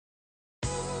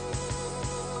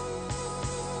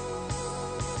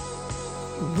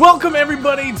Welcome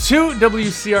everybody to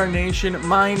WCR Nation.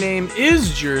 My name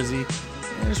is Jersey.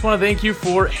 I just want to thank you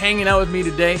for hanging out with me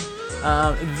today.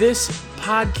 This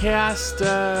podcast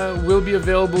will be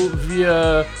available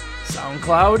via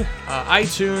SoundCloud,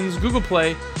 iTunes, Google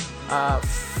Play,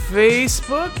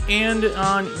 Facebook, and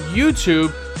on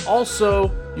YouTube. Also,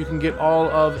 you can get all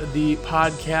of the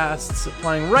podcasts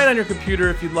playing right on your computer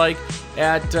if you'd like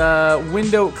at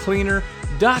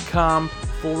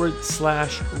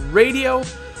windowcleaner.com/radio.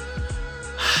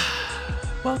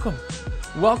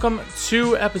 Welcome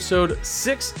to episode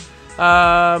 6.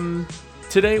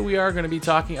 Today we are going to be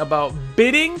talking about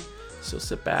bidding, so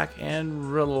sit back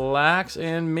and relax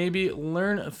and maybe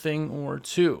learn a thing or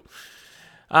two.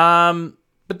 But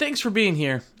thanks for being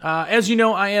here. As you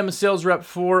know, I am a sales rep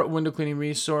for Window Cleaning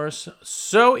Resource,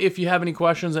 so if you have any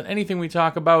questions on anything we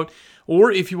talk about,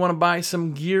 or if you want to buy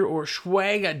some gear or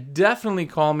swag, definitely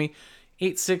call me,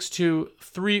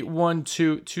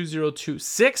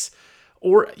 862-312-2026.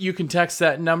 Or you can text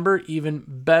that number, even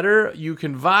better. You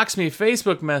can Vox me,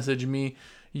 Facebook message me.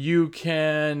 You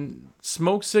can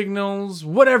smoke signals,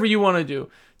 whatever you want to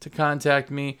do to contact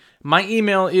me. My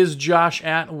email is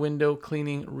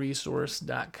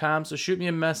josh@windowcleaningresource.com. So shoot me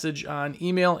a message on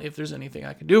email if there's anything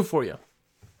I can do for you.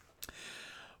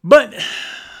 But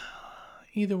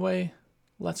either way,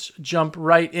 let's jump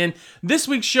right in. This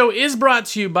week's show is brought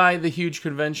to you by The Huge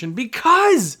Convention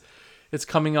because it's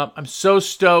coming up. I'm so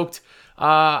stoked.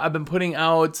 I've been putting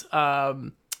out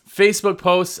Facebook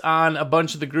posts on a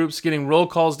bunch of the groups, getting roll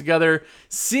calls together,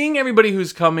 seeing everybody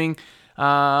who's coming.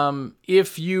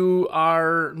 If you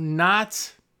are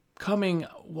not coming,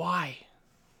 why?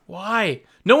 Why?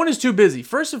 No one is too busy.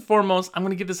 First and foremost, I'm going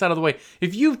to get this out of the way.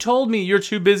 If you've told me you're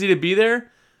too busy to be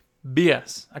there,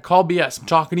 BS. I call BS. I'm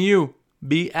talking to you.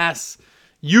 BS.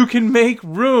 You can make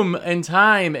room and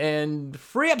time and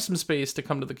free up some space to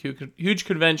come to the Huge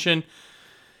Convention.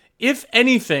 If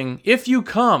anything, if you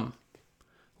come,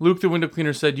 Luke the window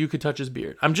cleaner said you could touch his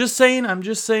beard. I'm just saying.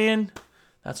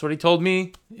 That's what he told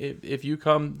me. If you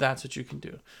come, that's what you can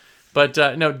do. But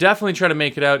no, definitely try to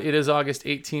make it out. It is August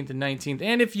 18th and 19th.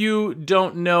 And if you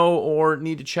don't know or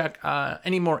need to check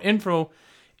any more info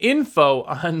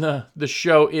on the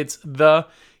show, it's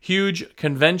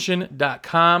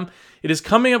thehugeconvention.com. It is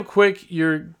coming up quick.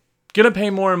 You're going to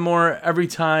pay more and more every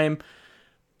time.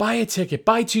 Buy a ticket,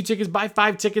 buy 2 tickets, buy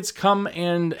 5 tickets, come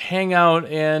and hang out,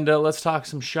 and let's talk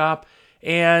some shop,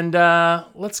 and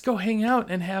let's go hang out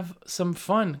and have some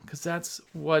fun, because that's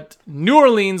what New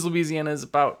Orleans, Louisiana is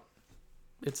about.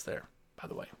 It's there, by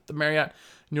the way, the Marriott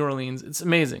New Orleans. It's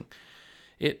amazing.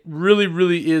 It really,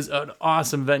 really is an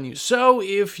awesome venue. So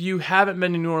if you haven't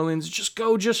been to New Orleans, just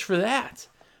go just for that.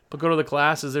 But go to the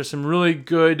classes. There's some really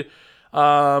good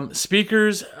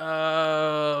speakers.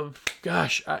 I'm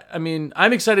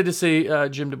excited to see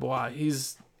Jim Dubois.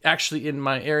 He's actually in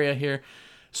my area here.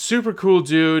 Super cool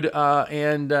dude,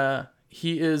 and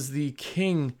he is the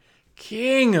king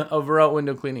of route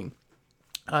window cleaning,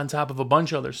 on top of a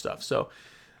bunch of other stuff. So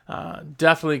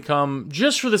definitely come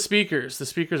just for the speakers. The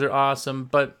speakers are awesome,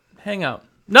 but hang out.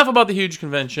 Enough about the Huge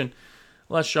Convention.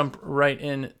 Let's jump right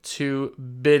into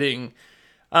bidding.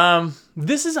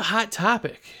 This is a hot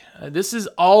topic. This is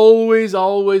always at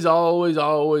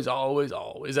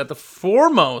the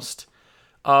foremost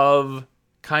of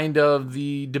kind of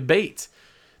the debate.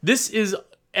 This is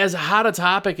as hot a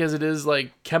topic as it is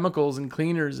like chemicals and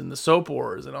cleaners and the soap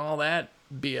wars and all that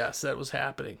BS that was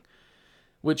happening,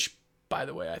 which, by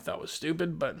the way, I thought was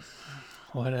stupid, but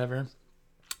whatever.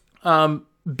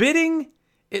 Bidding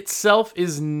itself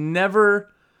is never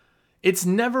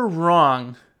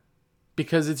wrong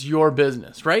because it's your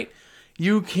business, right?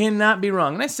 You cannot be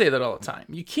wrong. And I say that all the time.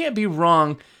 You can't be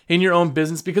wrong in your own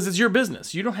business because it's your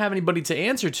business. You don't have anybody to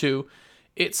answer to.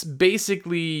 It's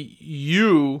basically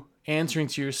you answering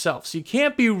to yourself. So you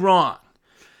can't be wrong.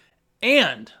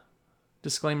 And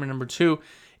disclaimer number 2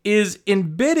 is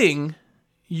in bidding,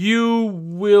 you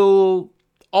will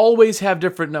always have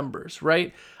different numbers,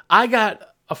 right? I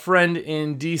got a friend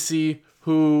in DC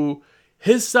who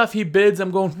his stuff he bids, I'm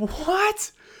going,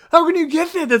 what? How can you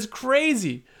get that? That's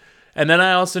crazy. And then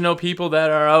I also know people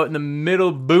that are out in the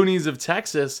middle boonies of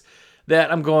Texas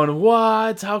that I'm going,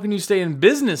 what? How can you stay in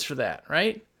business for that,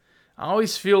 right? I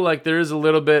always feel like there is a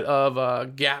little bit of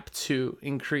a gap to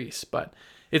increase, but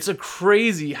it's a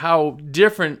crazy how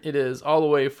different it is all the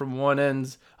way from one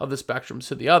end of the spectrum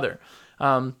to the other.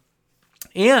 And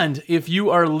if you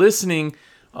are listening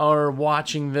or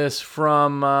watching this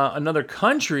from another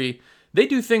country, they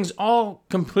do things all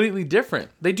completely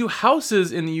different. They do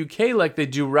houses in the UK like they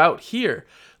do route here.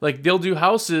 Like they'll do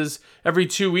houses every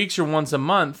 2 weeks or once a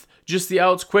month. Just the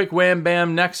outs, quick, wham,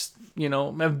 bam, next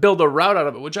and build a route out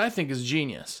of it, which I think is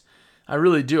genius. I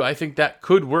really do. I think that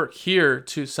could work here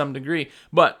to some degree.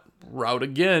 But route,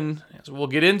 again, as we'll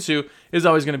get into, is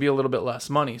always going to be a little bit less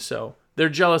money. So they're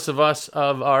jealous of us,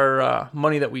 of our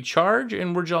money that we charge,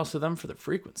 and we're jealous of them for the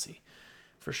frequency,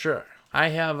 for sure. I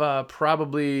have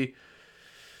probably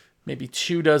maybe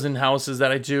 24 houses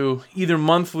that I do either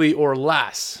monthly or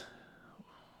less,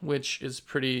 which is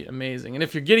pretty amazing. And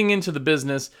if you're getting into the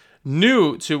business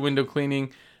new to window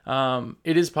cleaning,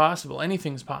 it is possible.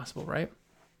 Anything's possible, right?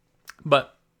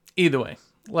 But either way,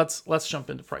 let's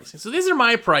jump into pricing. So these are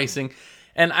my pricing,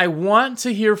 and I want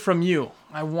to hear from you.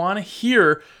 I want to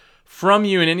hear from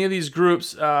you in any of these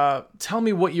groups. Tell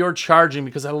me what you're charging,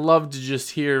 because I love to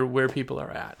just hear where people are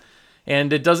at.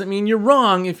 And it doesn't mean you're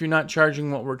wrong if you're not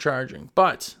charging what we're charging,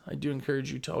 but I do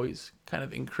encourage you to always kind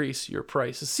of increase your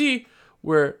price to see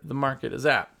where the market is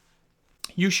at.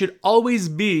 You should always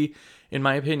be, in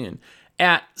my opinion,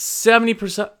 at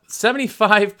 70%,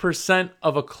 75%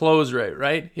 of a close rate,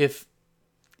 right? If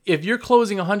you're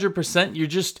closing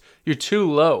 100%, you're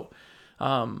too low.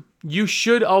 You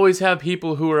should always have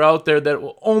people who are out there that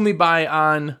will only buy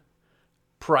on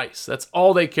price. That's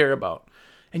all they care about.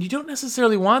 And you don't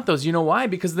necessarily want those. You know why?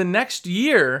 Because the next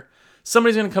year,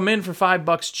 somebody's going to come in for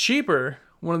 $5 cheaper.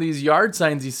 One of these yard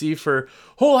signs you see for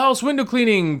whole house window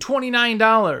cleaning,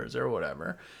 $29 or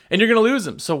whatever. And you're going to lose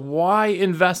them. So why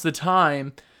invest the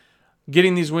time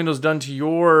getting these windows done to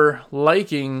your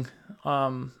liking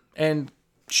and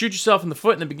shoot yourself in the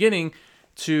foot in the beginning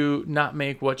to not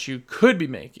make what you could be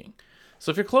making?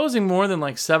 So if you're closing more than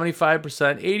like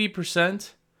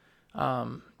 75%,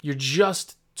 80%, you're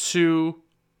just too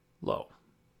low.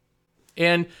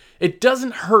 And it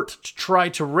doesn't hurt to try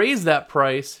to raise that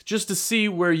price just to see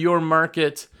where your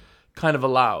market kind of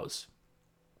allows.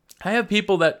 I have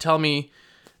people that tell me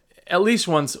at least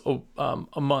once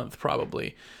a month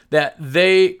probably that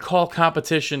they call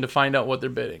competition to find out what they're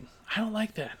bidding. I don't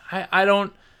like that. I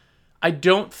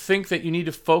don't think that you need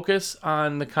to focus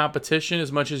on the competition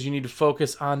as much as you need to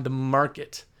focus on the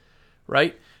market,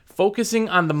 right? Focusing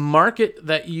on the market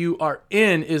that you are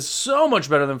in is so much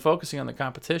better than focusing on the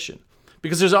competition,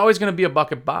 because there's always going to be a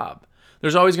bucket Bob.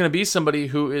 There's always going to be somebody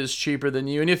who is cheaper than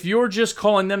you. And if you're just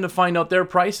calling them to find out their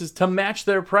prices, to match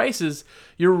their prices,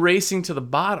 you're racing to the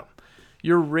bottom.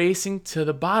 You're racing to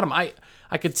the bottom. I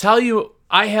could tell you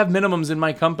I have minimums in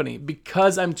my company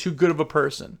because I'm too good of a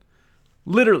person.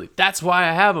 Literally, that's why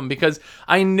I have them, because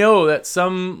I know that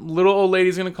some little old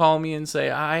lady's going to call me and say,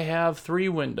 I have 3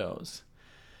 windows.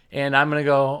 And I'm going to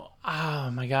go,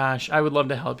 oh my gosh, I would love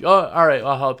to help you. Oh, all right,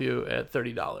 I'll help you at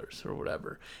 $30 or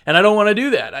whatever. And I don't want to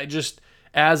do that. I just,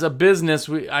 as a business,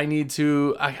 I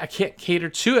can't cater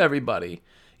to everybody.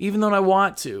 Even though I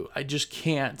want to, I just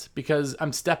can't, because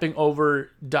I'm stepping over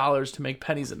dollars to make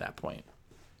pennies at that point.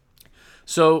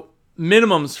 So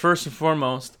minimums, first and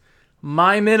foremost,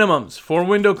 my minimums for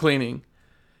window cleaning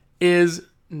is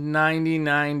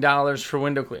 $99 for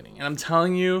window cleaning. And I'm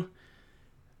telling you,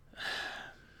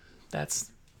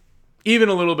 that's even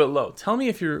a little bit low. Tell me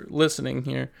if you're listening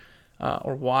here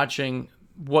or watching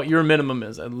what your minimum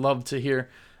is. I'd love to hear.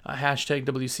 Hashtag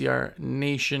WCR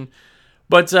Nation.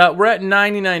 But we're at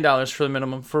 $99 for the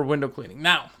minimum for window cleaning.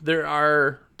 Now, there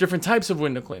are different types of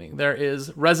window cleaning. There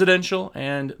is residential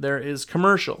and there is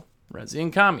commercial, resi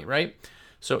and commi, right?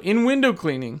 So in window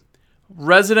cleaning,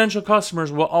 residential customers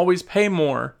will always pay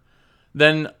more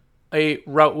than a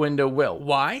route window will.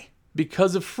 Why?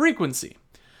 Because of frequency.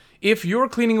 If you're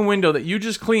cleaning a window that you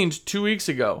just cleaned 2 weeks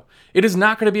ago, it is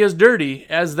not going to be as dirty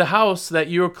as the house that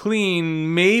you'll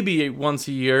clean maybe once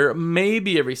a year,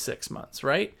 maybe every 6 months,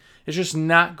 right? It's just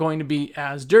not going to be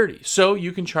as dirty. So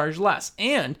you can charge less.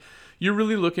 And you're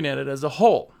really looking at it as a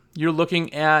whole. You're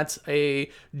looking at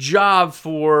a job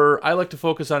for, I like to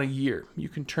focus on a year. You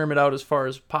can term it out as far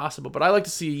as possible, but I like to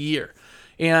see a year.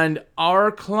 And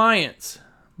our clients,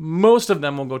 most of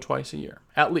them will go twice a year,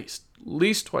 at least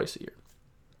twice a year.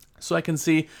 So I can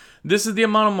see this is the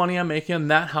amount of money I'm making on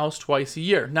that house twice a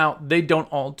year. Now, they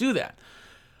don't all do that.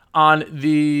 On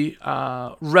the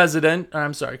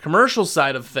commercial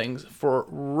side of things for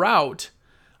route,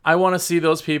 I want to see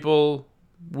those people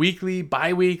weekly,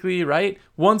 bi-weekly, right?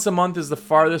 Once a month is the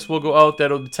farthest we'll go out.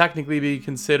 That'll technically be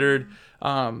considered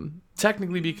route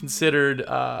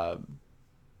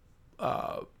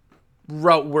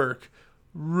work.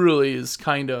 Really is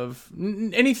kind of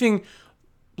anything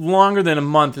longer than a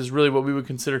month is really what we would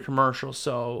consider commercial.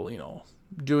 So,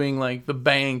 doing like the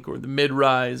bank or the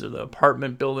mid-rise or the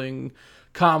apartment building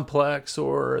complex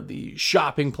or the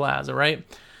shopping plaza, right?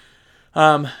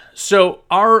 So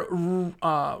our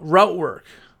route work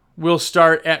will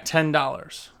start at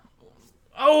 $10.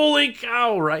 Holy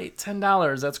cow, right?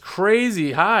 $10. That's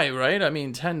crazy high, right? I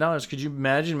mean, $10. Could you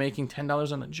imagine making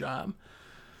 $10 on a job?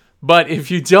 But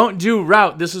if you don't do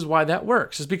route, this is why that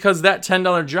works. It's because that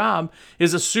 $10 job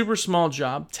is a super small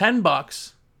job,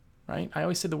 $10, right? I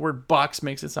always say the word bucks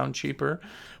makes it sound cheaper.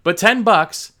 But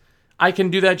 $10, I can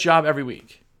do that job every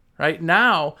week, right?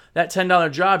 Now, that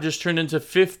 $10 job just turned into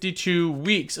 52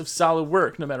 weeks of solid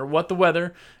work, no matter what the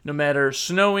weather, no matter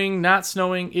snowing, not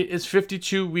snowing. It is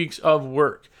 52 weeks of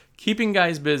work, keeping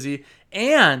guys busy,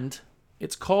 and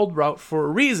it's called route for a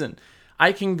reason.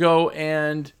 I can go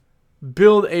and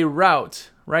build a route,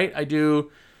 right? I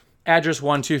do address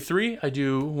 123, I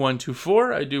do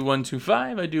 124, I do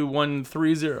 125, I do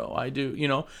 130. I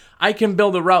do, I can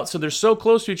build a route so they're so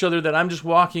close to each other that I'm just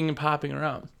walking and popping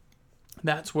around.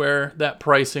 That's where that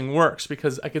pricing works,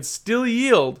 because I could still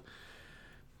yield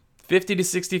 $50 to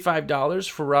 $65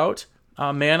 for route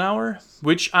man hour,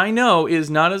 which I know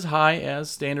is not as high as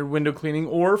standard window cleaning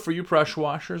or for you pressure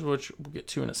washers, which we'll get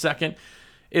to in a second.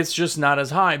 It's just not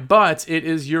as high, but it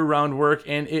is year-round work,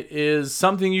 and it is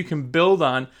something you can build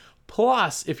on.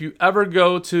 Plus, if you ever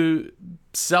go to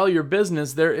sell your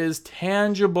business, there is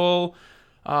tangible,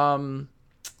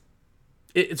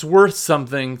 it's worth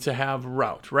something to have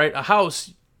route, right? A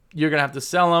house, you're going to have to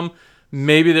sell them.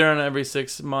 Maybe they're on every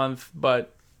 6 months,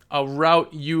 but a route,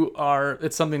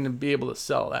 it's something to be able to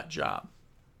sell that job.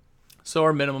 So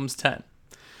our minimum's 10.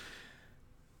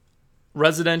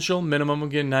 Residential minimum,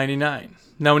 again, 99.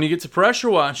 Now, when you get to pressure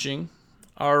washing,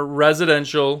 our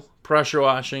residential pressure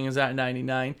washing is at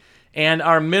 99, and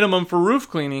our minimum for roof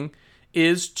cleaning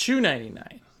is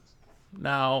 $299.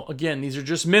 Now, again, these are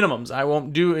just minimums. I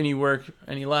won't do any work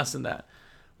any less than that.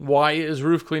 Why is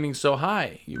roof cleaning so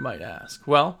high, you might ask?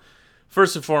 Well,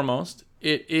 first and foremost,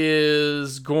 it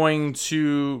is going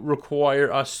to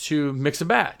require us to mix a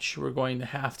batch. We're going to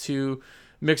have to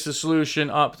mix the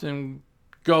solution up and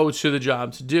go to the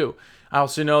job to do. I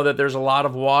also know that there's a lot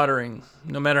of watering.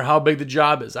 No matter how big the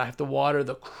job is, I have to water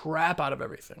the crap out of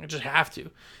everything. I just have to.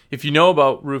 If you know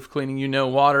about roof cleaning, you know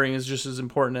watering is just as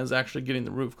important as actually getting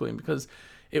the roof clean, because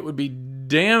it would be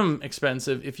damn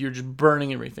expensive if you're just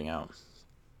burning everything out.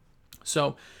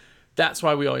 So that's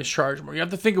why we always charge more. You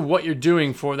have to think of what you're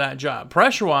doing for that job.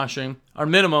 Pressure washing, our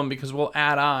minimum, because we'll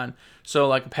add on. So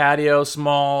like a patio,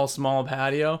 small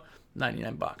patio,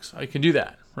 $99. I can do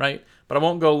that, right? But I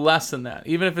won't go less than that.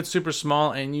 Even if it's super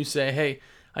small and you say, hey,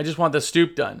 I just want the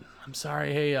stoop done. I'm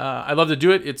sorry, hey, I'd love to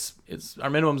do it. It's our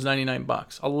minimum's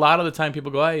 $99. A lot of the time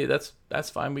people go, hey, that's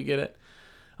fine, we get it.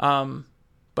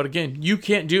 But again, you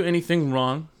can't do anything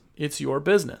wrong. It's your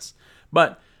business.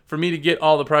 But for me to get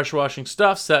all the pressure washing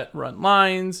stuff set, run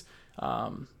lines,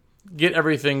 get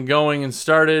everything going and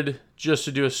started just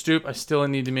to do a stoop, I still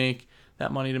need to make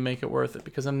that money to make it worth it,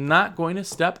 because I'm not going to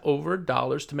step over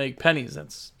dollars to make pennies.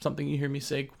 That's something you hear me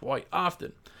say quite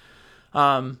often.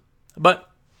 But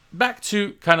back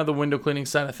to kind of the window cleaning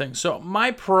side of things. So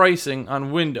my pricing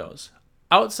on windows,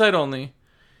 outside only,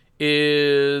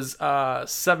 is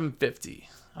 $750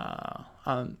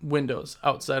 on windows,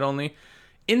 outside only.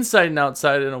 Inside and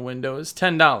outside in a window is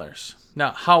 $10.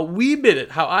 Now, how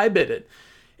I bid it,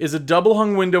 is a double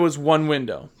hung window is one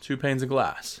window, 2 panes of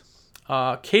glass.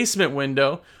 Casement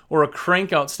window, or a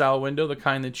crank out style window, the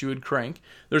kind that you would crank,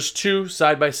 there's 2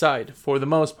 side by side for the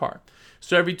most part.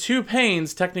 So every 2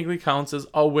 panes technically counts as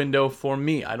a window for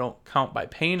me. I don't count by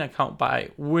pane, I count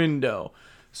by window.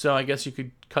 So I guess you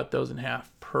could cut those in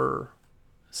half per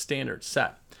standard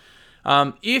set.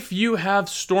 If you have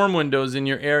storm windows in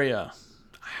your area,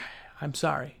 I'm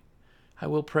sorry, I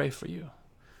will pray for you.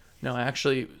 No,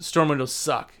 actually, storm windows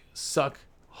suck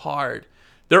hard.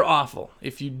 They're awful.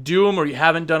 If you do them or you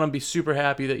haven't done them, be super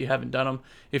happy that you haven't done them.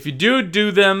 If you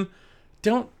do them,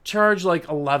 don't charge like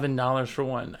 $11 for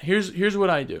one. Here's what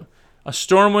I do. A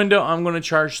storm window, I'm going to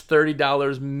charge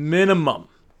 $30 minimum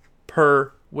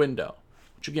per window,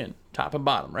 which again, top and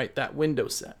bottom, right? That window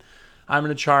set. I'm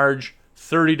going to charge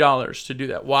 $30 to do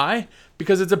that. Why?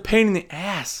 Because it's a pain in the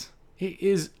ass. It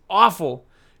is awful.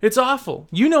 It's awful.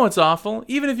 You know it's awful.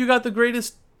 Even if you got the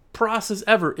greatest process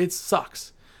ever, it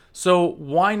sucks. So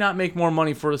why not make more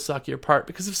money for the suckier part?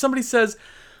 Because if somebody says,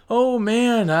 oh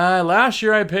man, last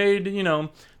year I paid,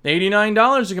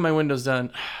 $89 to get my windows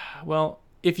done. Well,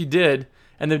 if you did,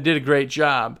 and they did a great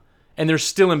job, and they're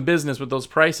still in business with those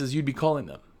prices, you'd be calling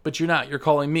them. But you're not. You're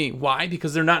calling me. Why?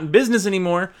 Because they're not in business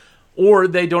anymore, or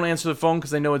they don't answer the phone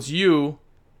because they know it's you,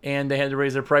 and they had to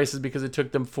raise their prices because it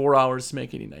took them 4 hours to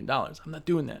make $89. I'm not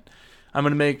doing that. I'm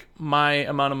going to make my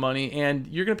amount of money, and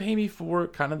you're going to pay me for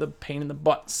kind of the pain in the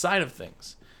butt side of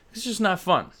things. It's just not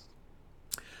fun.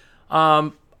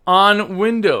 On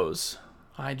windows,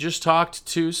 I just talked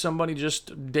to somebody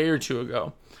just a day or two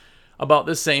ago about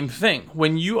the same thing.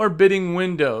 When you are bidding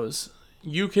windows,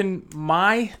 you can,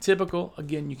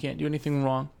 again, you can't do anything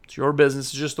wrong. It's your business.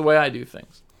 It's just the way I do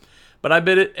things. But I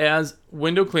bid it as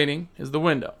window cleaning is the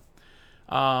window.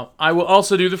 I will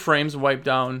also do the frames and wipe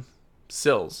down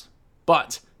sills.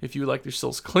 But if you would like your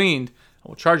sills cleaned, I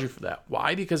will charge you for that.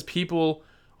 Why? Because people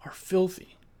are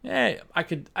filthy. I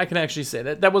can actually say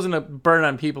that. That wasn't a burn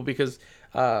on people because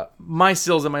my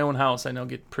sills in my own house I know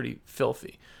get pretty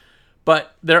filthy.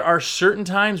 But there are certain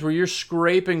times where you're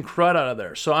scraping crud out of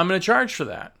there. So I'm going to charge for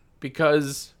that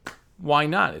because why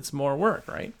not? It's more work,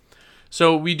 right?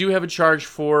 So we do have a charge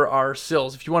for our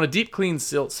sills. If you want a deep clean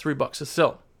sill, it's $3 a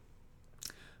sill.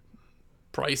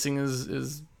 Pricing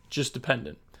is just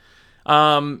dependent.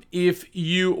 If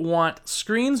you want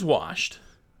screens washed,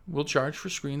 we'll charge for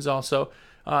screens also.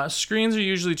 Screens are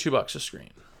usually $2 a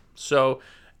screen. So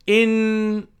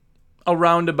in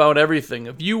around about everything,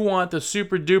 if you want the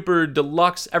super duper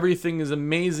deluxe, everything is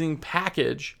amazing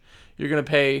package, you're going to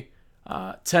pay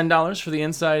 $10 for the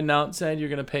inside and outside. You're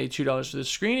going to pay $2 for the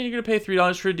screen, and you're going to pay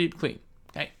 $3 for a deep clean.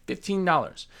 Okay,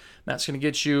 $15. That's going to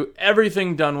get you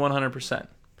everything done 100%.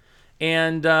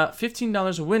 And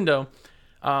 $15 a window,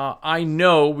 I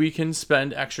know we can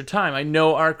spend extra time. I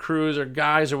know our crews or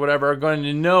guys or whatever are going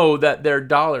to know that they're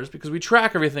dollars because we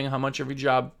track everything, how much every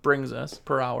job brings us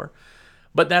per hour.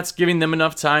 But that's giving them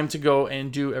enough time to go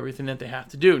and do everything that they have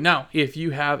to do. Now, if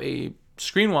you have a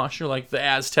screen washer like the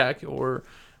Aztec or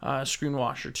Screen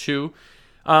Washer 2,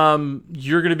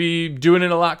 you're going to be doing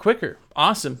it a lot quicker.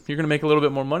 Awesome. You're going to make a little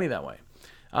bit more money that way.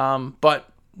 But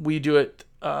we do it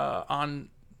on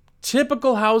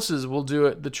typical houses. We'll do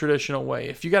it the traditional way.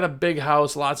 If you got a big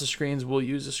house, lots of screens, we'll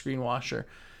use a screen washer.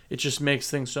 It just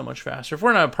makes things so much faster. If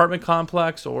we're in an apartment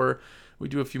complex or we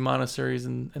do a few monasteries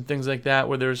and things like that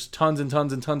where there's tons and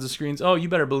tons and tons of screens, oh, you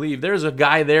better believe there's a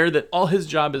guy there that all his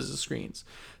job is the screens.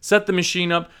 Set the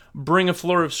machine up, bring a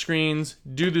floor of screens,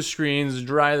 do the screens,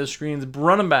 dry the screens,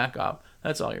 run them back up.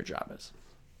 That's all your job is.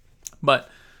 But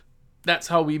that's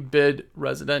how we bid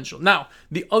residential. Now,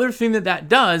 the other thing that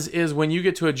does is when you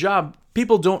get to a job,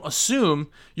 people don't assume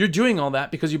you're doing all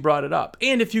that because you brought it up.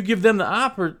 And if you give them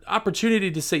the opportunity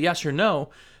to say yes or no,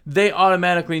 they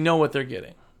automatically know what they're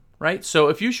getting, right? So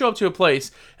if you show up to a place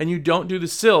and you don't do the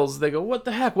sills, they go, what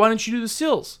the heck? Why didn't you do the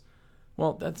sills?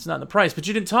 Well, that's not in the price, but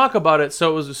you didn't talk about it, so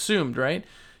it was assumed, right?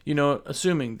 You know,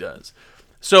 assuming does.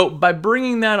 So by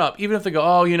bringing that up, even if they go,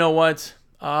 oh, you know what?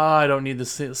 I don't need the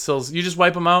sills. You just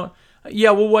wipe them out.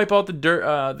 Yeah, we'll wipe out the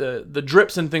dirt, the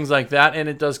drips and things like that, and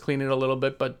it does clean it a little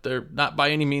bit, but they're not by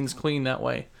any means clean that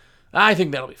way. I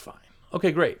think that'll be fine.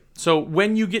 Okay, great. So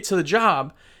when you get to the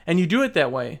job and you do it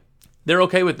that way, they're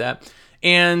okay with that,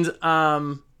 and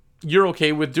you're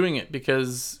okay with doing it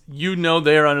because you know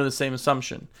they're under the same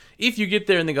assumption. If you get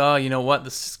there and they go, oh, you know what,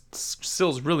 the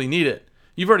sills really need it,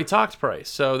 you've already talked price,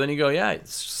 so then you go, yeah,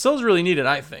 sills really need it,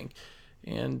 I think,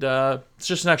 and it's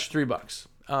just an extra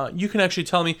 $3. You can actually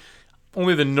tell me,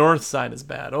 only the north side is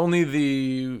bad. Only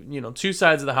the 2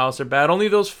 sides of the house are bad. Only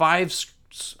those 5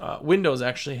 windows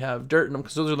actually have dirt in them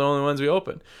because those are the only ones we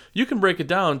open. You can break it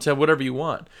down to whatever you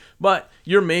want, but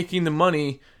you're making the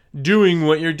money doing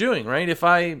what you're doing, right?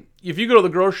 If you go to the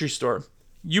grocery store,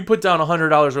 you put down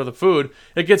 $100 worth of food,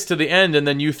 it gets to the end, and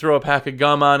then you throw a pack of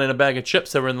gum on and a bag of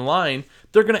chips that were in the line,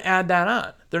 they're going to add that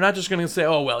on. They're not just going to say,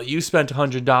 oh, well, you spent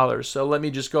 $100, so let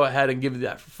me just go ahead and give you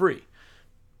that for free.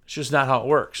 It's just not how it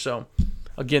works. So,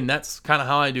 again, that's kind of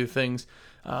how I do things.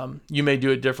 You may do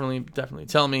it differently. Definitely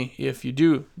tell me if you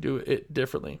do it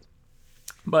differently.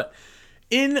 But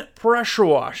in pressure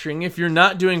washing, if you're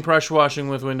not doing pressure washing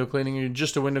with window cleaning, you're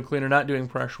just a window cleaner not doing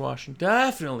pressure washing,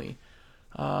 definitely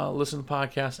listen to the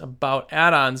podcast about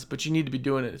add-ons, but you need to be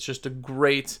doing it. It's just a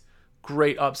great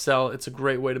upsell. It's a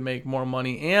great way to make more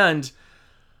money, and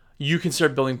you can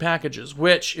start building packages,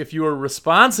 which if you're a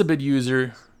responsible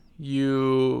user,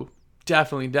 you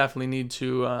definitely need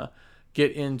to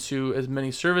get into as many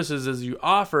services as you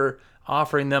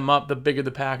offering them up. The bigger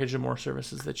the package, the more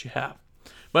services that you have.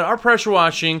 But our pressure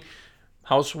washing,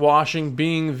 house washing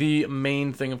being the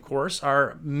main thing, of course,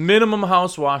 our minimum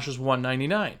house wash is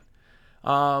 $199.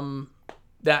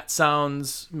 That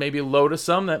sounds maybe low to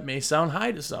some. That may sound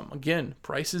high to some. Again,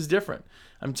 price is different.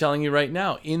 I'm telling you right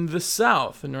now, in the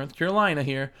South, in North Carolina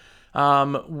here,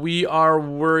 we are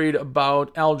worried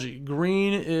about algae.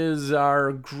 Green is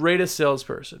our greatest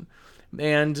salesperson,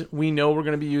 and we know we're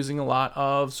going to be using a lot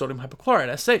of sodium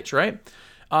hypochlorite, SH, right?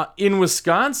 In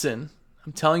Wisconsin,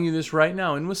 I'm telling you this right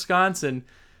now, in Wisconsin,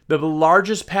 the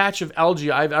largest patch of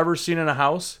algae I've ever seen in a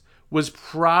house was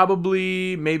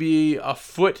probably maybe a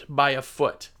foot by a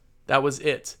foot. That was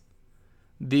it.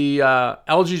 the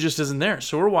algae just isn't there.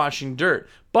 So we're washing dirt.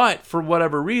 But for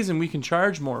whatever reason, we can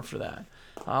charge more for that.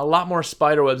 A lot more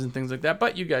spider webs and things like that.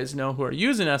 But you guys know who are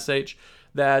using SH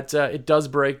that it does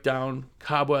break down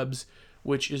cobwebs,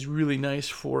 which is really nice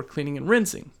for cleaning and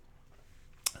rinsing.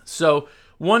 So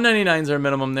 $199 is our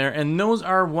minimum there, and those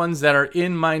are ones that are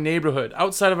in my neighborhood.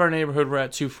 Outside of our neighborhood, we're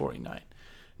at $249.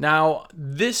 Now,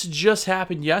 this just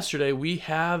happened yesterday. We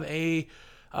have a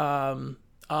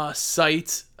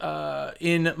site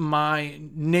in my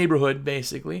neighborhood,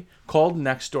 basically, called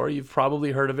Nextdoor. You've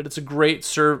probably heard of it. It's a great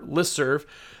listserv,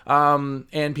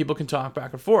 and people can talk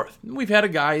back and forth. We've had a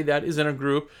guy that is in a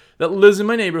group that lives in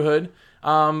my neighborhood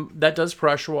that does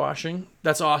pressure washing.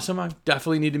 That's awesome. I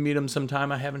definitely need to meet him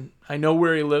sometime. I know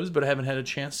where he lives, but I haven't had a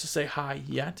chance to say hi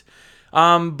yet.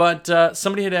 But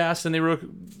somebody had asked, and they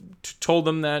told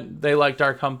them that they liked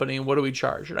our company. What do we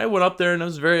charge? And I went up there and I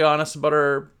was very honest about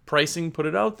our pricing, put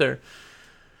it out there.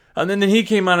 And then he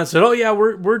came on and said, "Oh yeah,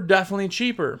 we're definitely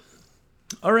cheaper."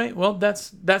 All right, well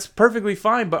that's perfectly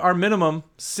fine, but our minimum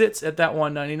sits at that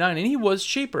 $199, and he was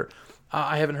cheaper.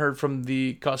 I haven't heard from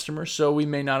the customer, so we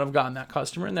may not have gotten that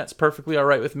customer, and that's perfectly all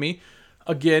right with me.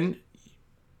 Again,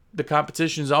 the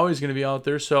competition is always going to be out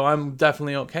there, so I'm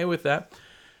definitely okay with that.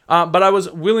 But I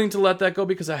was willing to let that go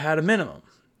because I had a minimum.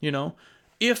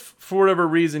 If for whatever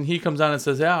reason he comes on and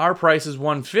says, "Yeah, our price is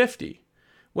 $150,"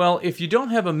 well, if you don't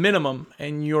have a minimum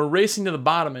and you're racing to the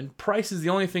bottom and price is the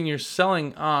only thing you're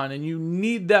selling on and you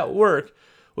need that work,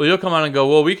 well, you'll come on and go,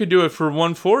 "Well, we could do it for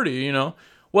 $140,"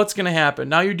 What's going to happen?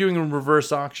 Now you're doing a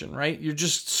reverse auction, right? You're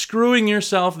just screwing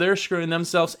yourself, they're screwing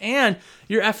themselves, and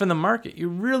you're effing the market. You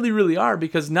really, really are,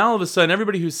 because now all of a sudden,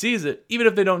 everybody who sees it, even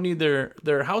if they don't need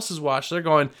their houses washed, they're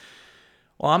going,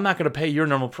 "Well, I'm not going to pay your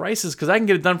normal prices because I can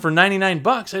get it done for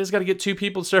 $99. I just got to get two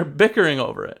people to start bickering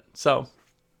over it." So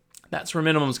that's where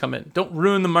minimums come in. Don't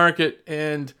ruin the market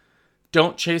and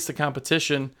don't chase the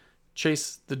competition.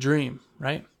 Chase the dream,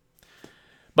 right?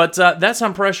 But that's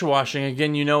on pressure washing.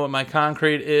 Again, you know what my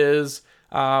concrete is.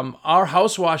 Our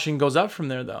house washing goes up from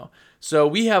there, though. So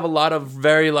we have a lot of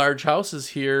very large houses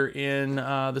here in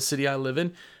the city I live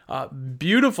in.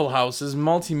 Beautiful houses,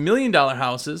 multi-million-dollar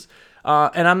houses.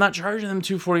 And I'm not charging them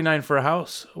 $249 for a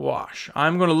house wash.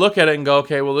 I'm going to look at it and go,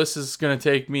 okay, well, this is going to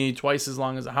take me twice as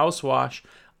long as a house wash.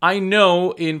 I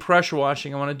know in pressure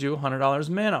washing, I want to do $100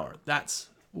 a man hour. That's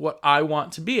what I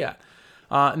want to be at.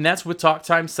 And that's with talk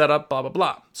time, setup, blah, blah,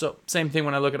 blah. So same thing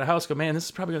when I look at a house, go, man, this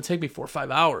is probably going to take me 4 or 5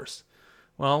 hours.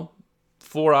 Well,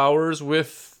 4 hours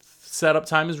with setup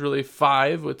time is really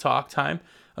 5 with talk time.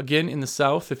 Again, in the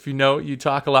South, if you know, you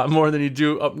talk a lot more than you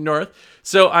do up north.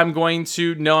 So I'm going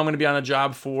to know I'm going to be on a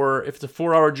job if it's a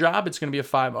 4-hour job, it's going to be a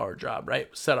 5-hour job, right?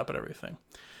 Setup and everything.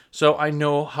 So I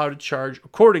know how to charge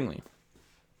accordingly.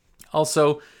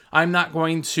 Also, I'm not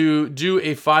going to do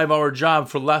a 5-hour job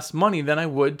for less money than I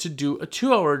would to do a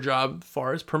 2-hour job as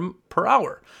far as per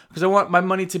hour. Because I want my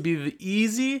money to be the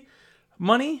easy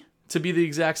money to be the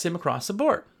exact same across the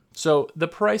board. So the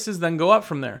prices then go up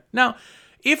from there. Now,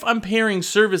 if I'm pairing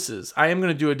services, I am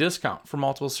going to do a discount for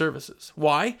multiple services.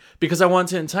 Why? Because I want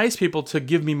to entice people to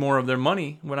give me more of their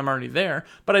money when I'm already there,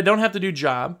 but I don't have to do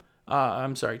travel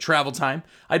time.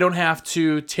 I don't have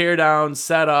to tear down,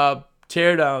 set up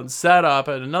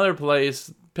at another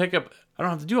place, pick up. I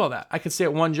don't have to do all that. I could stay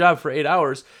at one job for 8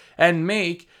 hours and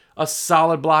make a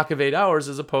solid block of 8 hours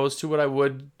as opposed to what I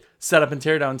would set up and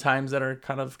tear down times that are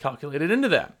kind of calculated into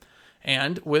that.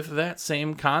 And with that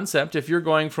same concept, if you're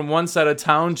going from one side of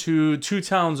town to 2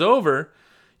 towns over,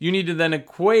 you need to then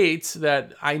equate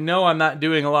that I know I'm not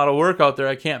doing a lot of work out there.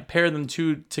 I can't pair them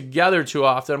together too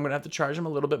often. I'm going to have to charge them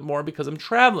a little bit more because I'm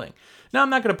traveling. Now,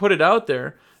 I'm not going to put it out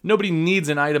there. Nobody needs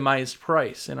an itemized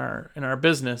price in our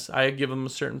business. I give them a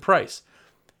certain price.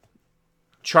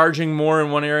 Charging more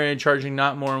in one area, charging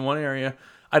not more in one area,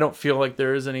 I don't feel like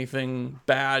there is anything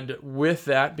bad with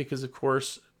that because, of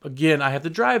course, again, I have to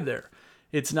drive there.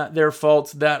 It's not their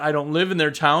fault that I don't live in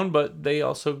their town, but they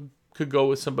also could go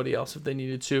with somebody else if they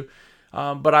needed to.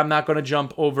 But I'm not going to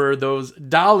jump over those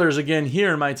dollars again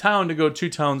here in my town to go 2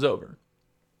 towns over.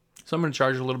 So I'm going to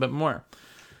charge a little bit more.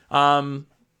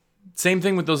 Same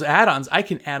thing with those add-ons. I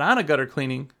can add on a gutter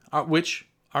cleaning, which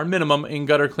our minimum in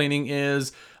gutter cleaning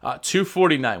is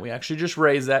 $249. We actually just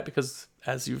raised that because,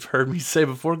 as you've heard me say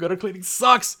before, gutter cleaning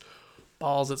sucks.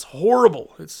 Balls, it's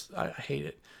horrible. I hate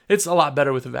it. It's a lot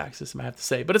better with the vac system, I have to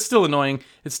say, but it's still annoying.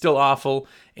 It's still awful,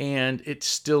 and it's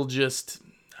still just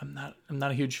I'm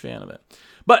not a huge fan of it.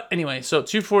 But anyway, so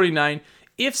 $249.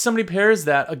 If somebody pairs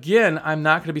that, again, I'm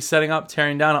not going to be setting up,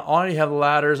 tearing down. I already have the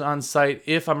ladders on site.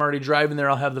 If I'm already driving there,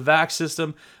 I'll have the vac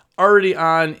system already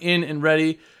on, in, and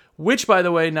ready. which, by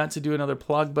the way, not to do another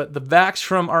plug, but the vacs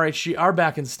from RHG are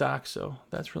back in stock, so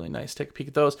that's really nice. Take a peek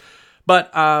at those.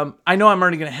 But I know I'm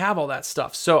already going to have all that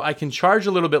stuff, so I can charge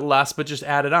a little bit less, but just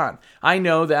add it on. I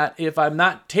know that if I'm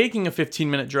not taking a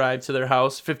 15-minute drive to their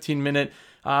house, 15-minute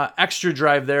extra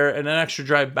drive there and an extra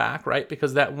drive back, right?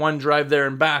 Because that one drive there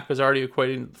and back was already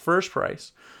equating to the first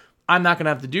price. I'm not going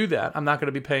to have to do that. I'm not going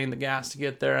to be paying the gas to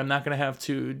get there. I'm not going to have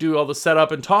to do all the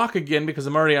setup and talk again because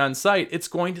I'm already on site. It's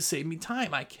going to save me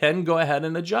time. I can go ahead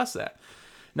and adjust that.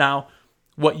 Now,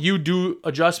 what you do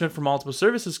adjustment for multiple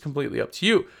services is completely up to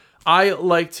you. I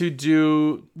like to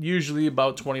do usually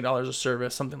about $20 a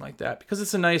service, something like that, because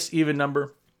it's a nice even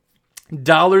number.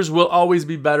 Dollars will always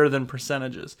be better than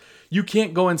percentages. You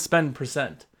can't go and spend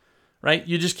percent, right?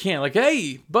 You just can't. Like,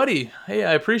 hey, buddy, hey,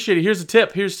 I appreciate it. Here's a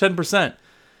tip. Here's 10%.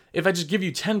 If I just give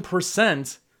you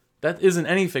 10%, that isn't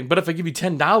anything. But if I give you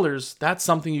 $10, that's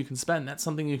something you can spend. That's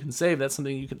something you can save. That's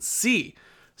something you can see.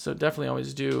 So definitely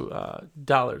always do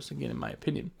dollars, again, in my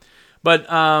opinion. But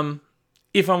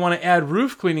if I want to add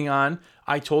roof cleaning on,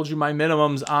 I told you my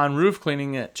minimums on roof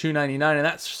cleaning at $2.99, and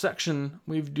that's section.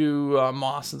 We do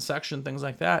moss and section, things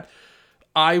like that.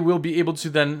 I will be able to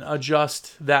then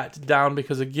adjust that down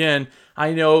because, again,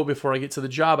 I know before I get to the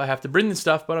job, I have to bring the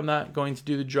stuff, but I'm not going to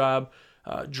do the job.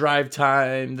 Drive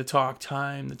time, the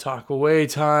talk away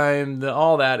time,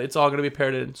 all that. It's all going to be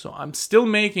paired in. So I'm still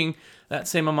making that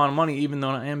same amount of money, even though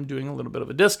I am doing a little bit of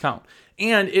a discount.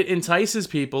 And it entices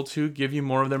people to give you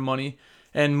more of their money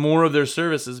and more of their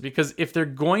services, because if they're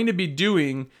going to be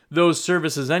doing those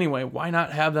services anyway, why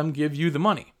not have them give you the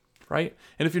money, right?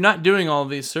 And if you're not doing all of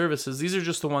these services, these are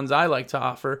just the ones I like to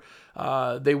offer.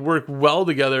 They work well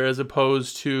together as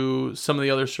opposed to some of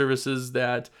the other services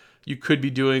that you could be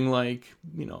doing, like,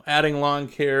 adding lawn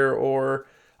care, or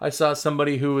I saw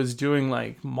somebody who was doing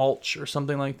like mulch or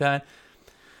something like that.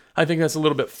 I think that's a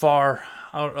little bit far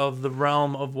out of the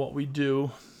realm of what we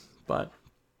do, but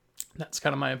that's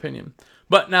kind of my opinion.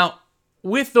 But now,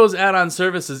 with those add-on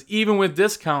services, even with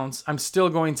discounts, I'm still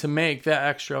going to make that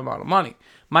extra amount of money.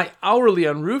 My hourly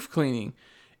on roof cleaning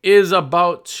is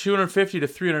about $250 to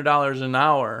 $300 an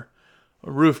hour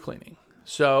roof cleaning.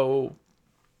 So,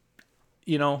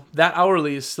 that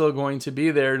hourly is still going to be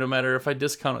there no matter if I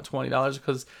discount at $20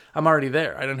 because I'm already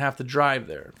there. I don't have to drive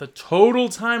there. The total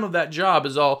time of that job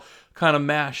is all kind of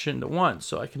mashed into one.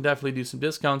 So I can definitely do some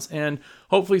discounts and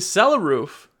hopefully sell a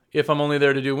roof if I'm only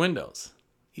there to do windows.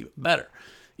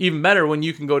 Even better when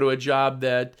you can go to a job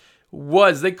that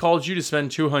they called you to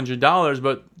spend $200,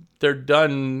 but they're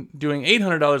done doing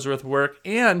 $800 worth of work,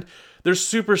 and they're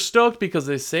super stoked because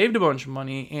they saved a bunch of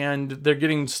money and they're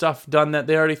getting stuff done that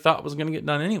they already thought was going to get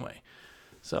done anyway.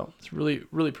 So it's really,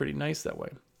 really pretty nice that way.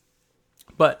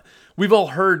 But we've all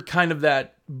heard kind of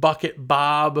that Bucket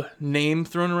Bob name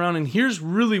thrown around, and here's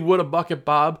really what a Bucket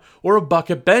Bob or a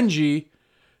Bucket Benji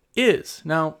is.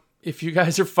 Now, if you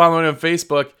guys are following on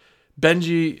Facebook, Ben,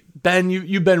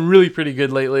 you've been really pretty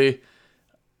good lately.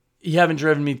 You haven't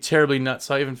driven me terribly nuts,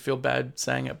 so I even feel bad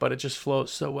saying it, but it just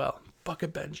flows so well.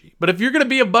 Bucket Benji. But if you're going to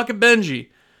be a Bucket Benji,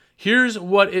 here's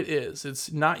what it is.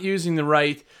 It's not using the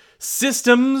right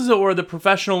systems or the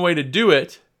professional way to do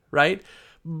it, right?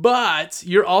 But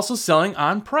you're also selling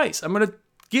on price. I'm going to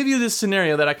give you this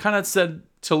scenario that I kind of said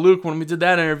to Luke when we did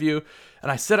that interview,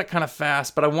 and I said it kind of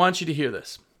fast, but I want you to hear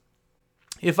this.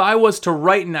 If I was to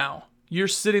right now, you're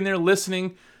sitting there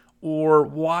listening or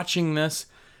watching this,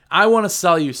 I want to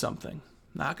sell you something.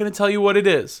 Not going to tell you what it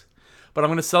is, but I'm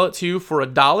going to sell it to you for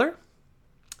 $1,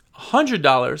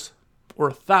 $100,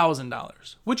 or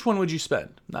 $1,000. Which one would you spend?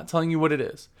 I'm not telling you what it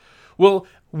is. Well,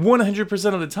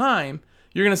 100% of the time,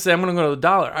 you're going to say, I'm going to go to the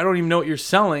dollar. I don't even know what you're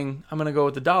selling. I'm going to go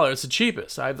with the dollar. It's the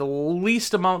cheapest. I have the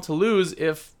least amount to lose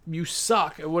if you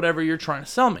suck at whatever you're trying to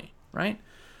sell me, right?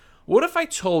 What if I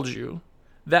told you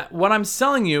that what I'm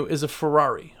selling you is a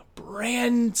Ferrari,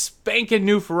 brand spanking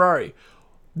new Ferrari?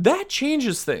 That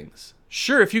changes things.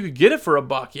 Sure, if you could get it for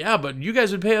 $1, yeah, but you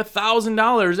guys would pay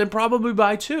 $1,000 and probably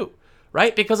buy two,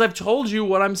 right? Because I've told you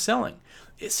what I'm selling.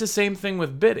 It's the same thing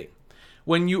with bidding.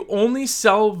 When you only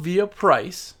sell via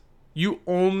price, you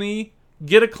only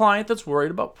get a client that's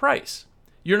worried about price.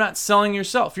 You're not selling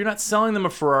yourself. You're not selling them a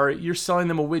Ferrari. You're selling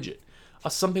them a widget,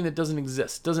 something that doesn't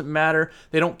exist. Doesn't matter.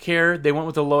 They don't care. They went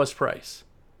with the lowest price.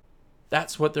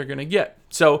 That's what they're going to get.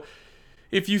 So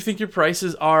if you think your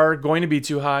prices are going to be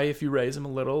too high, if you raise them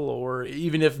a little, or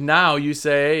even if now you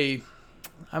say, hey,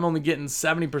 I'm only getting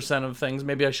 70% of things,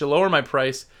 maybe I should lower my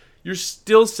price, you're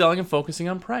still selling and focusing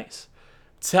on price.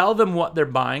 Tell them what they're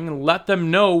buying and let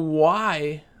them know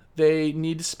why they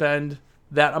need to spend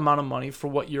that amount of money for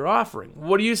what you're offering.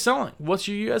 What are you selling? What's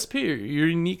your USP or your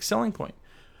unique selling point?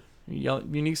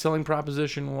 unique selling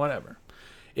proposition, whatever.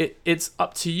 It's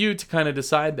up to you to kind of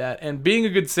decide that. And being a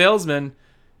good salesman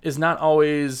is not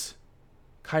always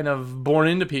kind of born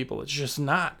into people. It's just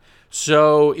not.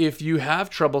 So if you have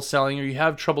trouble selling or you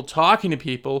have trouble talking to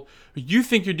people, you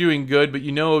think you're doing good, but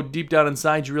you know deep down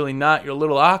inside you're really not, you're a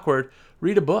little awkward,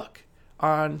 read a book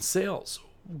on sales.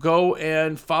 Go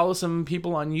and follow some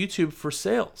people on YouTube for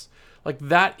sales. Like,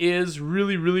 that is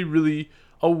really, really, really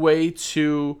a way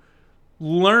to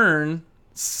learn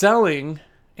selling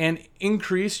and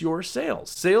increase your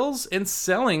sales. Sales and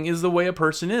selling is the way a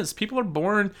person is. People are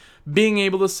born being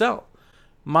able to sell.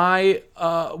 My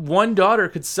one daughter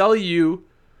could sell you,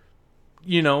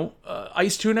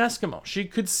 ice to an Eskimo. She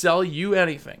could sell you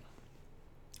anything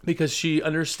because she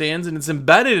understands and it's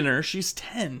embedded in her. She's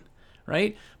 10,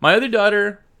 right? My other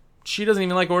daughter, she doesn't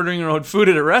even like ordering her own food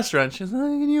at a restaurant. She's like,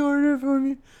 can you order it for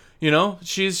me?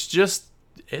 She's just,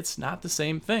 it's not the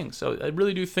same thing. So I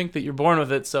really do think that you're born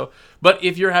with it. So, but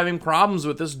if you're having problems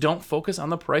with this, don't focus on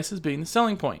the prices being the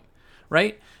selling point,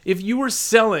 right? If you were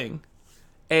selling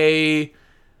a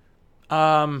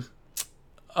Sony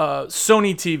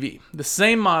TV, the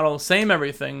same model, same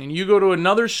everything, and you go to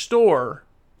another store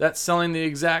that's selling the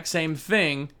exact same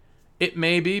thing, it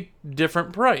may be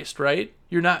different priced, right?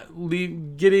 You're not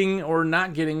getting or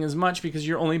not getting as much because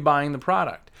you're only buying the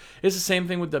product. It's the same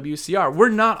thing with WCR. We're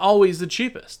not always the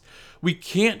cheapest. We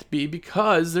can't be,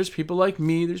 because there's people like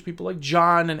me, there's people like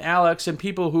John and Alex, and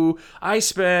people who I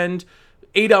spend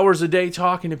 8 hours a day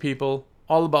talking to people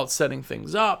all about setting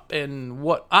things up and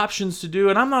what options to do.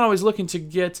 And I'm not always looking to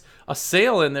get a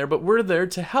sale in there, but we're there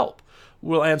to help.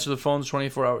 We'll answer the phones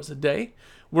 24 hours a day.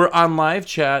 We're on live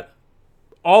chat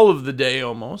all of the day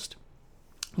almost.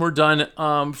 We're done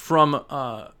from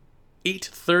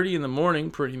 8:30 in the morning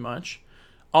pretty much,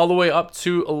 all the way up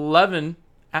to 11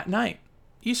 at night,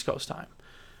 East Coast time.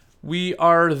 We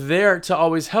are there to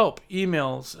always help.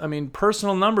 Emails,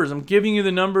 personal numbers. I'm giving you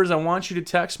the numbers. I want you to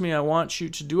text me. I want you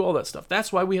to do all that stuff.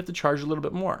 That's why we have to charge a little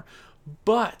bit more.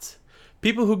 But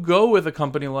people who go with a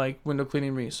company like Window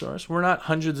Cleaning Resource, we're not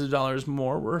hundreds of dollars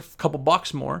more. We're a couple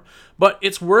bucks more. But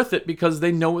it's worth it because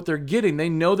they know what they're getting. They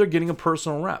know they're getting a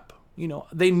personal rep.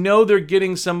 They know they're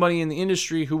getting somebody in the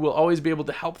industry who will always be able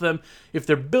to help them if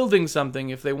they're building something,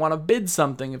 if they want to bid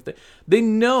something, if they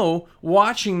know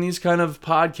watching these kind of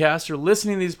podcasts or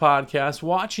listening to these podcasts,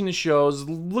 watching the shows,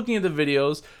 looking at the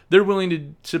videos, they're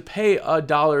willing to pay $1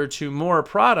 or $2 more a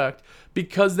product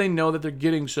because they know that they're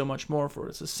getting so much more for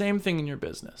it. It's the same thing in your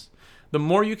business. The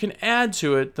more you can add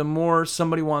to it, the more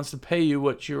somebody wants to pay you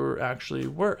what you're actually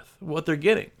worth, what they're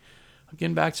getting.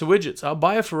 Again, back to widgets. I'll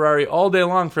buy a Ferrari all day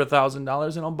long for $1,000,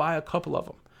 and I'll buy a couple of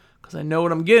them because I know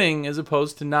what I'm getting as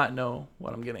opposed to not know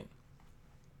what I'm getting.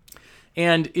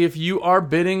 And if you are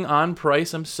bidding on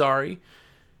price, I'm sorry,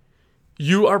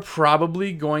 you are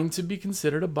probably going to be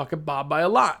considered a bucket Bob by a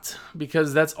lot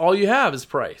because that's all you have is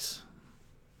price.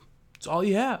 It's all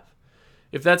you have.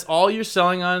 If that's all you're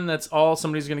selling on, that's all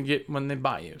somebody's going to get when they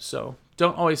buy you. So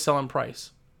don't always sell on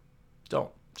price.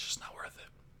 Don't. It's just not worth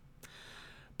it.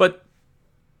 But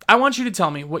I want you to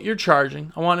tell me what you're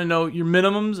charging. I want to know your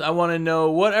minimums. I want to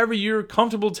know whatever you're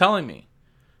comfortable telling me.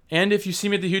 And if you see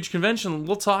me at the huge convention,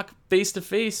 we'll talk face to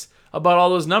face about all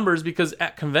those numbers because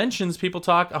at conventions, people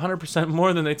talk 100%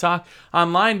 more than they talk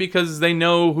online because they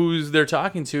know who they're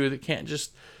talking to. They can't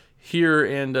just hear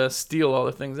and steal all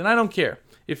the things. And I don't care.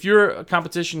 If you're a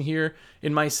competition here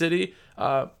in my city,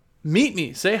 meet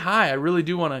me. Say hi.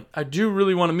 I do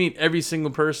really want to meet every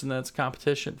single person that's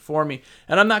competition for me.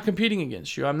 And I'm not competing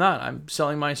against you. I'm not. I'm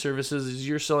selling my services as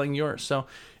you're selling yours. So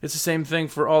it's the same thing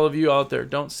for all of you out there.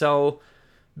 Don't sell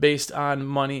based on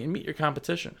money and meet your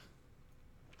competition.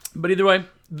 But either way,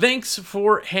 thanks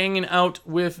for hanging out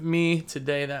with me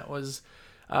today. That was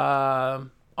all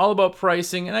about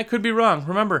pricing. And I could be wrong.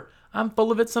 Remember, I'm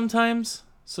full of it sometimes.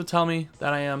 So tell me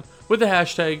that I am with the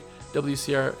hashtag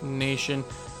WCR Nation.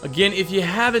 Again, if you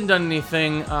haven't done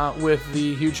anything with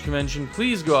the huge convention,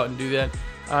 please go out and do that.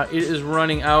 It is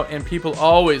running out, and people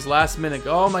always last minute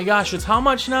go, oh my gosh, it's how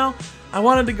much now? I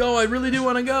wanted to go. I really do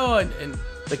want to go, and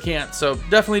they can't. So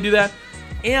definitely do that.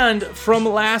 And from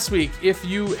last week, if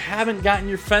you haven't gotten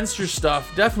your Fenster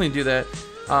stuff, definitely do that.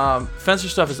 Fenster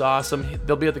stuff is awesome.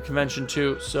 They'll be at the convention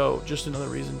too, so just another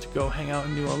reason to go hang out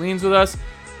in New Orleans with us.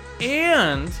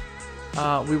 And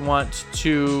we want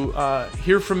to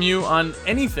hear from you on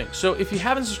anything. So if you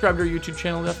haven't subscribed to our YouTube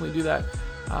channel, definitely do that.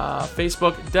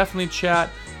 Facebook, definitely chat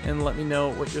and let me know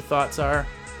what your thoughts are.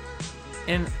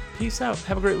 And peace out.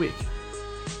 Have a great week.